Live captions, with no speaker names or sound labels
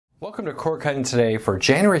Welcome to Cord Cutting Today for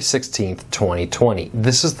January 16th, 2020.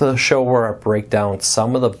 This is the show where I break down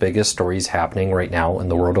some of the biggest stories happening right now in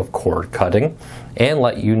the world of cord cutting and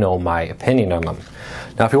let you know my opinion on them.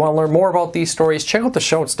 Now, if you want to learn more about these stories, check out the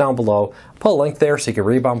show notes down below. I'll put a link there so you can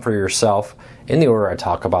read them for yourself in the order I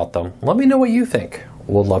talk about them. Let me know what you think.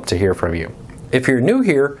 We'd love to hear from you. If you're new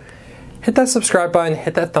here, hit that subscribe button,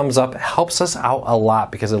 hit that thumbs up. It helps us out a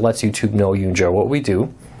lot because it lets YouTube know you enjoy what we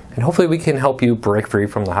do. And hopefully we can help you break free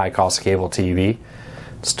from the high cost of cable TV.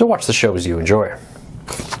 Still watch the shows you enjoy.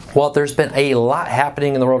 Well, there's been a lot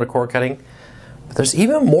happening in the world of cord cutting, but there's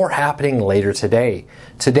even more happening later today.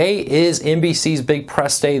 Today is NBC's big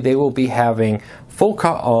press day. They will be having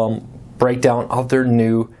full breakdown of their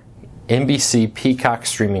new NBC Peacock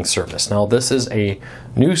streaming service. Now, this is a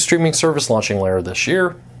new streaming service launching later this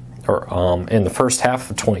year, or in the first half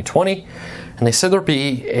of 2020. And they said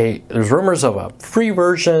there's rumors of a free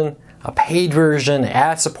version, a paid version,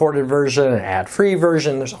 ad-supported version, an ad-free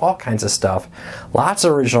version. There's all kinds of stuff. Lots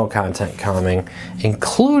of original content coming,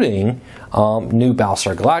 including new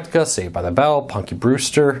Battlestar Galactica, Saved by the Bell, Punky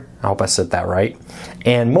Brewster, I hope I said that right,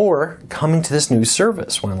 and more coming to this new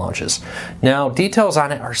service when it launches. Now, details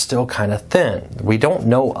on it are still kind of thin. We don't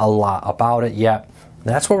know a lot about it yet.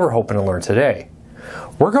 That's what we're hoping to learn today.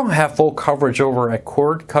 We're going to have full coverage over at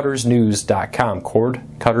cordcuttersnews.com,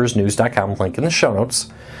 cordcuttersnews.com, link in the show notes.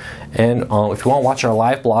 And if you want to watch our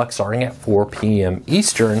live blog starting at 4 p.m.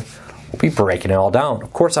 Eastern, we'll be breaking it all down.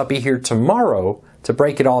 Of course, I'll be here tomorrow to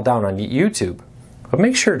break it all down on YouTube. But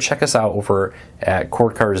make sure to check us out over at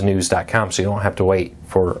cordcuttersnews.com so you don't have to wait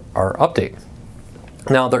for our update.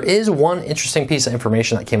 Now, there is one interesting piece of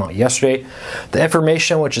information that came out yesterday. The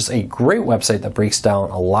Information, which is a great website that breaks down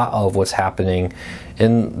a lot of what's happening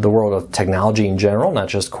in the world of technology in general, not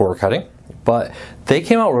just cord cutting. But they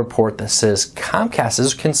came out with a report that says Comcast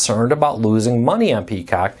is concerned about losing money on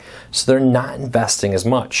Peacock, so they're not investing as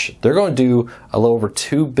much. They're going to do a little over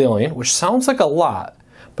 $2 billion, which sounds like a lot,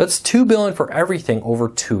 but it's $2 billion for everything over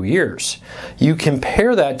 2 years. You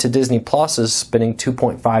compare that to Disney Plus's spending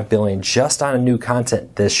 $2.5 billion just on new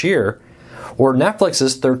content this year, or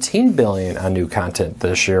Netflix's $13 billion on new content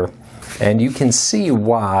this year, and you can see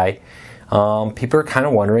why people are kind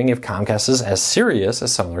of wondering if Comcast is as serious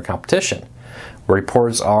as some of their competition.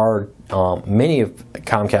 Reports are many of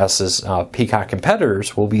Comcast's Peacock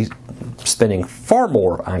competitors will be spending far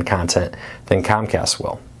more on content than Comcast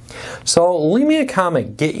will. So leave me a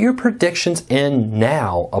comment. Get your predictions in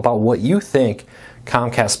now about what you think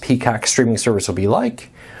Comcast Peacock streaming service will be like.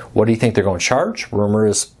 What do you think they're going to charge? Rumor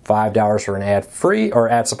is $5 for an ad-free or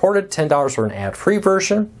ad-supported, $10 for an ad-free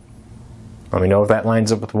version. Let me know if that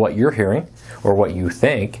lines up with what you're hearing or what you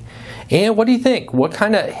think. And what do you think? What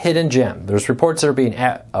kind of hidden gem? There's reports that are being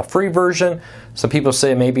a free version. Some people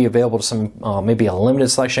say it may be available to some, maybe a limited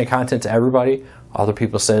selection of content to everybody. Other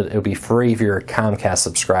people said it'll be free if you're a Comcast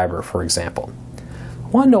subscriber, for example. I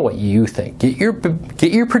want to know what you think. Get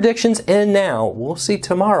your predictions in now. We'll see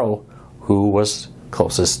tomorrow who was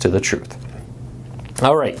closest to the truth.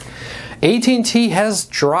 All right. AT&T has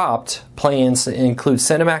dropped plans to include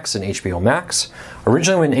Cinemax and HBO Max.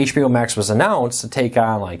 Originally, when HBO Max was announced to take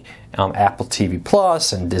on like Apple TV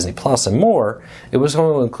Plus and Disney Plus and more, it was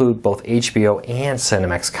going to include both HBO and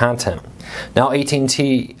Cinemax content. Now,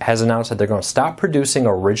 AT&T has announced that they're going to stop producing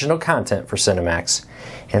original content for Cinemax,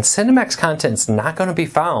 and Cinemax content is not going to be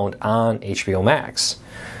found on HBO Max.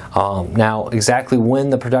 Now, exactly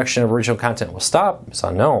when the production of original content will stop is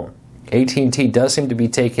unknown. AT&T does seem to be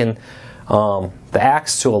taking the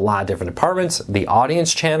axe to a lot of different departments. The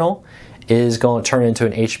audience channel is going to turn into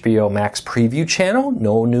an HBO Max preview channel.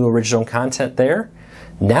 No new original content there.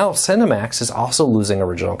 Now Cinemax is also losing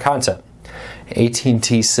original content.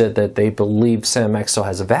 AT&T said that they believe Cinemax still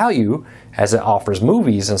has a value as it offers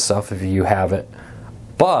movies and stuff if you have it,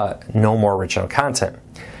 but no more original content.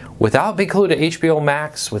 Without being included HBO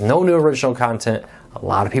Max, with no new original content, a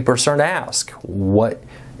lot of people are starting to ask, what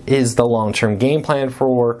is the long-term game plan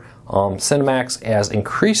for Cinemax, as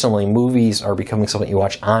increasingly movies are becoming something you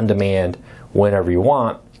watch on demand whenever you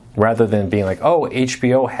want, rather than being like, oh,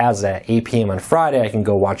 HBO has that 8 p.m. on Friday, I can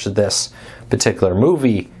go watch this particular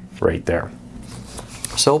movie right there.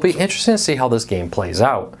 So it'll be interesting to see how this game plays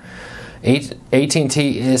out.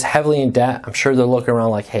 AT&T is heavily in debt. I'm sure they're looking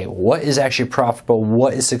around like, hey, what is actually profitable?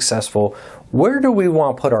 What is successful? Where do we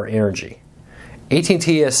want to put our energy?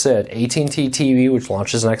 AT&T has said AT&T TV, which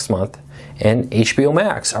launches next month, and HBO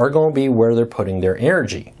Max are going to be where they're putting their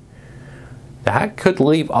energy. That could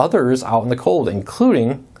leave others out in the cold,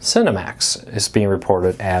 including Cinemax is being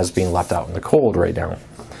reported as being left out in the cold right now.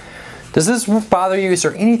 Does this bother you? Is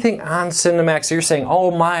there anything on Cinemax that you're saying,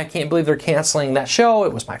 oh my, I can't believe they're canceling that show.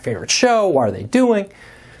 It was my favorite show. What are they doing?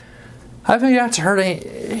 I've yet to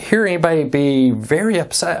hear anybody be very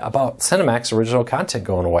upset about Cinemax original content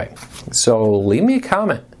going away. So leave me a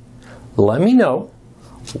comment. Let me know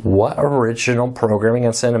what original programming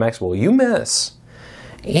on Cinemax will you miss?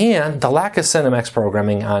 And the lack of Cinemax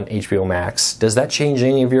programming on HBO Max, does that change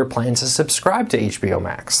any of your plans to subscribe to HBO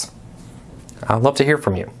Max? I'd love to hear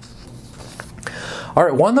from you. All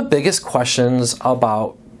right, one of the biggest questions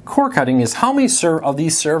about cord cutting is how many of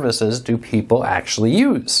these services do people actually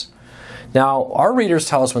use? Now, our readers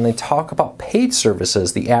tell us when they talk about paid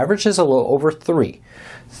services, the average is a little over 3.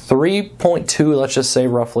 3.2, let's just say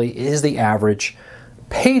roughly, is the average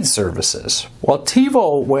paid services. Well,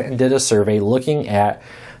 TiVo went and did a survey looking at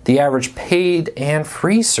the average paid and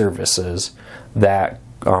free services that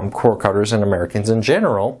cord cutters and Americans in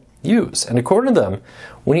general use. And according to them,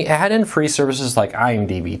 when you add in free services like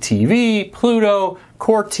IMDb TV, Pluto,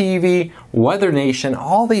 Core TV, Weather Nation,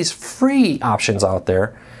 all these free options out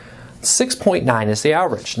there, 6.9 is the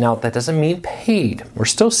average. Now, that doesn't mean paid. We're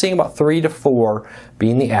still seeing about 3 to 4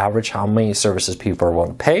 being the average how many services people are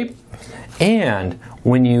willing to pay. And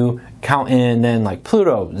when you count in then like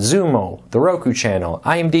Pluto, Zumo, the Roku channel,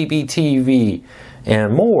 IMDb TV,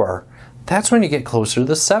 and more, that's when you get closer to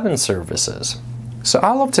the 7 services. So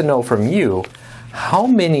I'd love to know from you, how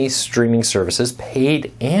many streaming services,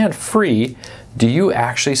 paid and free, do you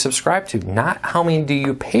actually subscribe to? Not how many do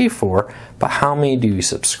you pay for, but how many do you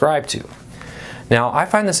subscribe to? Now, I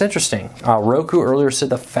find this interesting. Roku earlier said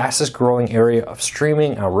the fastest growing area of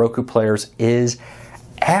streaming on Roku players is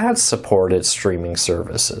ad-supported streaming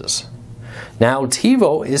services. Now,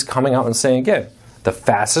 TiVo is coming out and saying again, the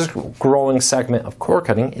fastest growing segment of cord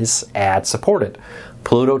cutting is ad-supported.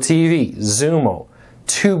 Pluto TV, Zumo,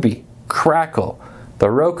 Tubi, Crackle, the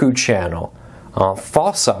Roku channel,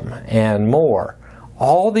 Fawsome, and more.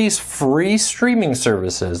 All these free streaming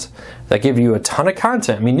services that give you a ton of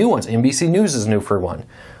content. I mean, new ones. NBC News is new for one.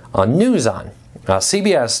 NewsOn,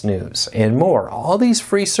 CBS News, and more. All these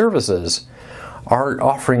free services are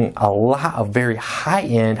offering a lot of very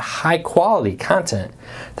high-end, high-quality content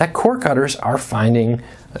that cord cutters are finding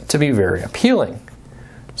to be very appealing.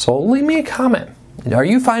 So leave me a comment. Are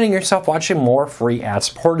you finding yourself watching more free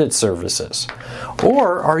ad-supported services?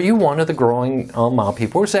 Or are you one of the growing amount of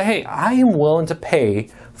people who say, hey, I am willing to pay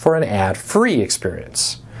for an ad-free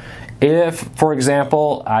experience? If, for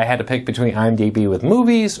example, I had to pick between IMDb with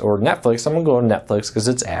movies or Netflix, I'm going to go to Netflix because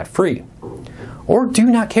it's ad-free. Or do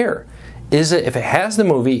not care. Is it, if it has the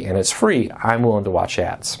movie and it's free, I'm willing to watch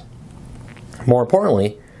ads. More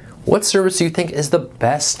importantly, what service do you think is the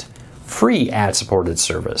best free ad-supported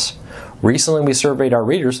service? Recently we surveyed our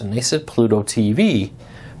readers and they said Pluto TV,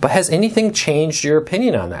 but has anything changed your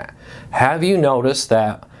opinion on that? Have you noticed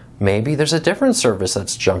that maybe there's a different service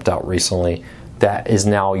that's jumped out recently that is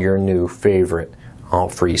now your new favorite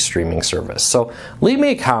free streaming service? So leave me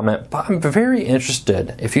a comment, but I'm very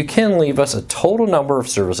interested if you can leave us a total number of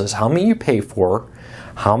services, how many you pay for,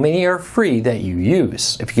 how many are free that you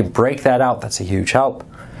use. If you can break that out, that's a huge help.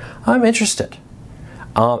 I'm interested.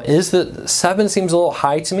 Is the 7 seems a little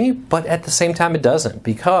high to me, but at the same time it doesn't,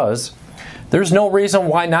 because there's no reason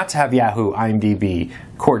why not to have Yahoo, IMDb,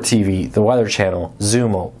 Court TV, the Weather Channel,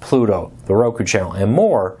 Zumo, Pluto, the Roku channel, and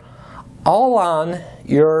more, all on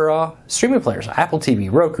your streaming players, Apple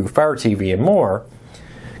TV, Roku, Fire TV, and more,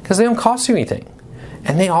 because they don't cost you anything.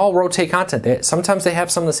 And they all rotate content. Sometimes they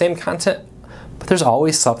have some of the same content, but there's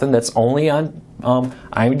always something that's only on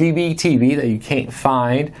IMDb TV that you can't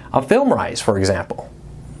find on FilmRise, for example.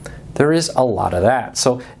 There is a lot of that.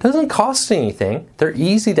 So it doesn't cost anything. They're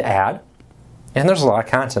easy to add, and there's a lot of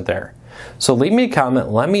content there. So leave me a comment.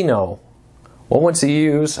 Let me know what ones to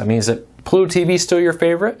use. I mean, is it Pluto TV still your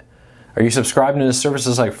favorite? Are you subscribing to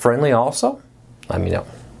services like Friendly also? Let me know.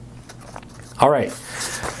 All right.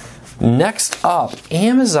 Next up,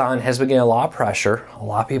 Amazon has been getting a lot of pressure. A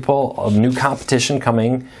lot of people, new competition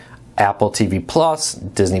coming. Apple TV Plus,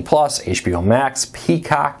 Disney Plus, HBO Max,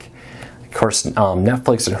 Peacock, of course,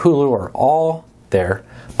 Netflix and Hulu are all there.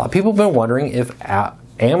 A lot of people have been wondering if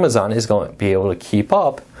Amazon is going to be able to keep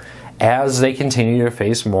up as they continue to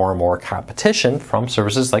face more and more competition from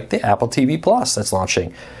services like the Apple TV Plus that's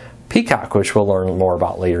launching, Peacock, which we'll learn more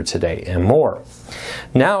about later today, and more.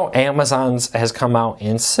 Now, Amazon has come out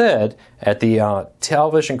and said at the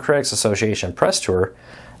Television Critics Association press tour,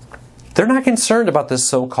 they're not concerned about this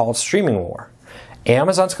so-called streaming war.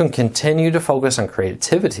 Amazon's going to continue to focus on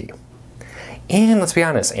creativity. And let's be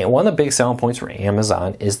honest, one of the big selling points for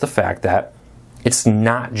Amazon is the fact that it's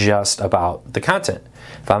not just about the content.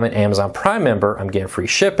 If I'm an Amazon Prime member, I'm getting free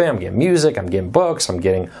shipping, I'm getting music, I'm getting books, I'm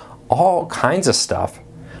getting all kinds of stuff.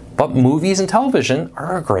 But movies and television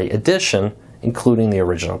are a great addition, including the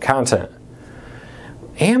original content.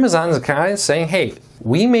 Amazon is kind of saying, hey,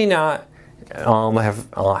 we may not have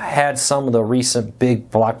had some of the recent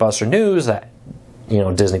big blockbuster news that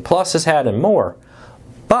Disney Plus has had and more,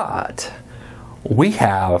 but we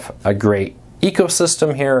have a great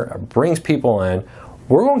ecosystem here. It brings people in.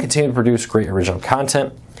 We're going to continue to produce great original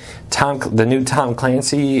content. The new Tom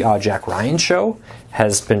Clancy Jack Ryan show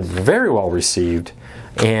has been very well received,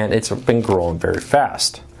 and it's been growing very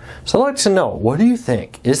fast. So I'd like to know, what do you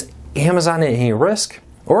think? Is Amazon at any risk?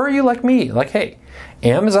 Or are you like me? Like, hey,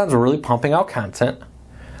 Amazon's really pumping out content.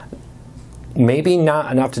 Maybe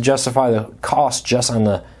not enough to justify the cost just on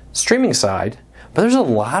the streaming side, but there's a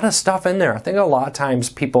lot of stuff in there. I think a lot of times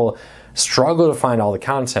people struggle to find all the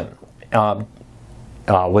content.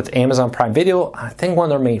 With Amazon Prime Video, I think one of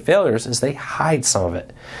their main failures is they hide some of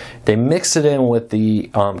it. They mix it in with the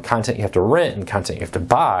content you have to rent and content you have to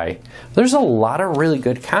buy. There's a lot of really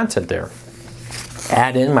good content there.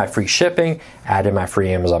 Add in my free shipping, add in my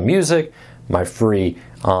free Amazon Music, my free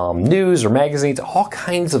news or magazines, all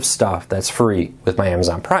kinds of stuff that's free with my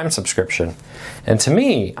Amazon Prime subscription. And to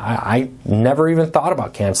me, I never even thought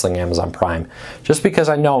about canceling Amazon Prime, just because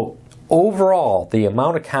I know overall the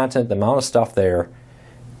amount of content, the amount of stuff there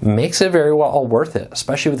makes it very well worth it,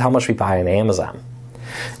 especially with how much we buy on Amazon.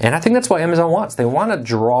 And I think that's what Amazon wants. They want to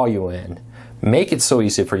draw you in, make it so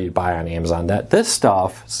easy for you to buy on Amazon that this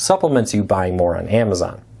stuff supplements you buying more on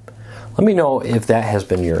Amazon. Let me know if that has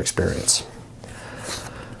been your experience.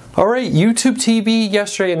 Alright, YouTube TV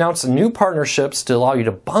yesterday announced new partnerships to allow you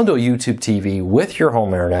to bundle YouTube TV with your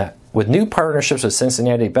home internet, with new partnerships with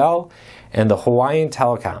Cincinnati Bell and the Hawaiian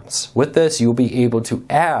Telecoms. With this, you'll be able to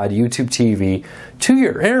add YouTube TV to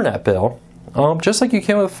your internet bill, just like you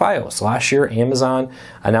can with Fios. Last year, Amazon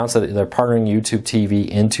announced that they're partnering YouTube TV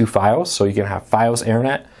into Fios, so you can have Fios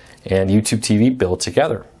internet and YouTube TV billed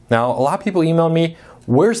together. Now, a lot of people emailed me,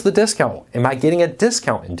 where's the discount? Am I getting a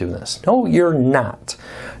discount in doing this? No, you're not.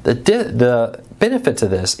 The benefit to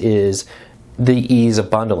this is the ease of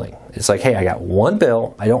bundling. It's like, hey, I got one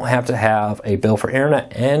bill. I don't have to have a bill for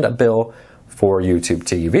internet and a bill for YouTube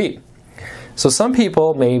TV. So some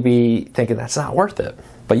people may be thinking that's not worth it.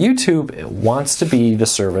 But YouTube wants to be the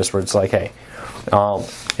service where it's like, hey,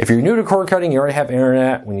 if you're new to cord cutting, you already have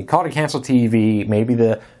internet. When you call to cancel TV, maybe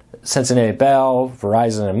the Cincinnati Bell,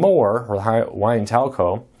 Verizon, and more, or the Hawaiian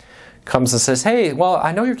Telco, comes and says, hey, well,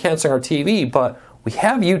 I know you're canceling our TV, but we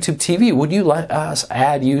have YouTube TV. Would you let us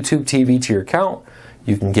add YouTube TV to your account?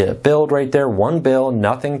 You can get it billed right there, one bill,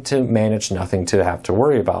 nothing to manage, nothing to have to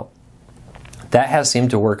worry about. That has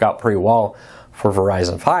seemed to work out pretty well for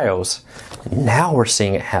Verizon Fios. Now we're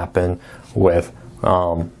seeing it happen with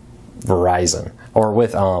Verizon, or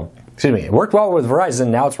with, it worked well with Verizon,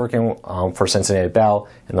 now it's working for Cincinnati Bell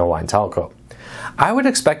and the Hawaiian Telco. I would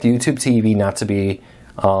expect YouTube TV not to be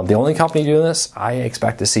the only company doing this. I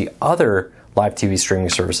expect to see other live TV streaming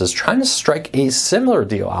services trying to strike a similar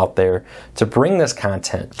deal out there to bring this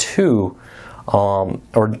content to,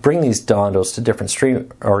 or bring these bundles to different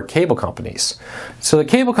stream or cable companies. So the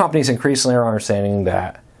cable companies increasingly are understanding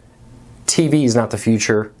that TV is not the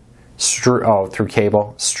future through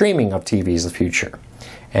cable. Streaming of TV is the future.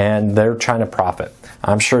 And they're trying to profit.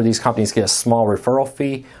 I'm sure these companies get a small referral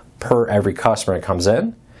fee per every customer that comes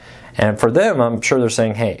in. And for them, I'm sure they're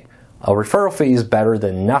saying, hey, a referral fee is better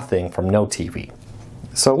than nothing from no TV.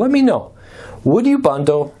 So let me know. Would you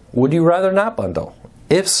bundle? Would you rather not bundle?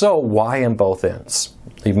 If so, why on both ends?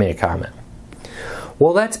 Leave me a comment.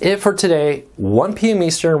 Well, that's it for today. 1 p.m.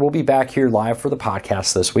 Eastern, we'll be back here live for the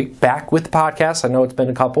podcast this week. Back with the podcast. I know it's been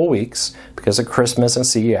a couple of weeks because of Christmas and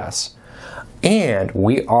CES. And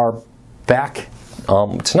we are back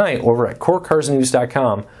tonight over at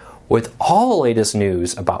CoreCarsNews.com with all the latest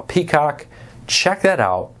news about Peacock. Check that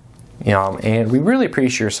out. And we really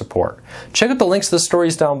appreciate your support. Check out the links to the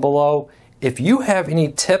stories down below. If you have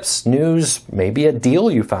any tips, news, maybe a deal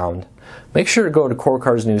you found, make sure to go to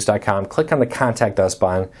CoreCarsNews.com, click on the Contact Us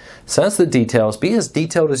button, send us the details, be as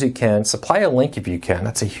detailed as you can, supply a link if you can.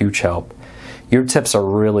 That's a huge help. Your tips are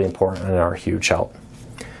really important and are a huge help.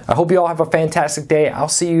 I hope you all have a fantastic day. I'll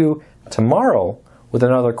see you tomorrow with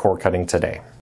another Cord Cutting Today.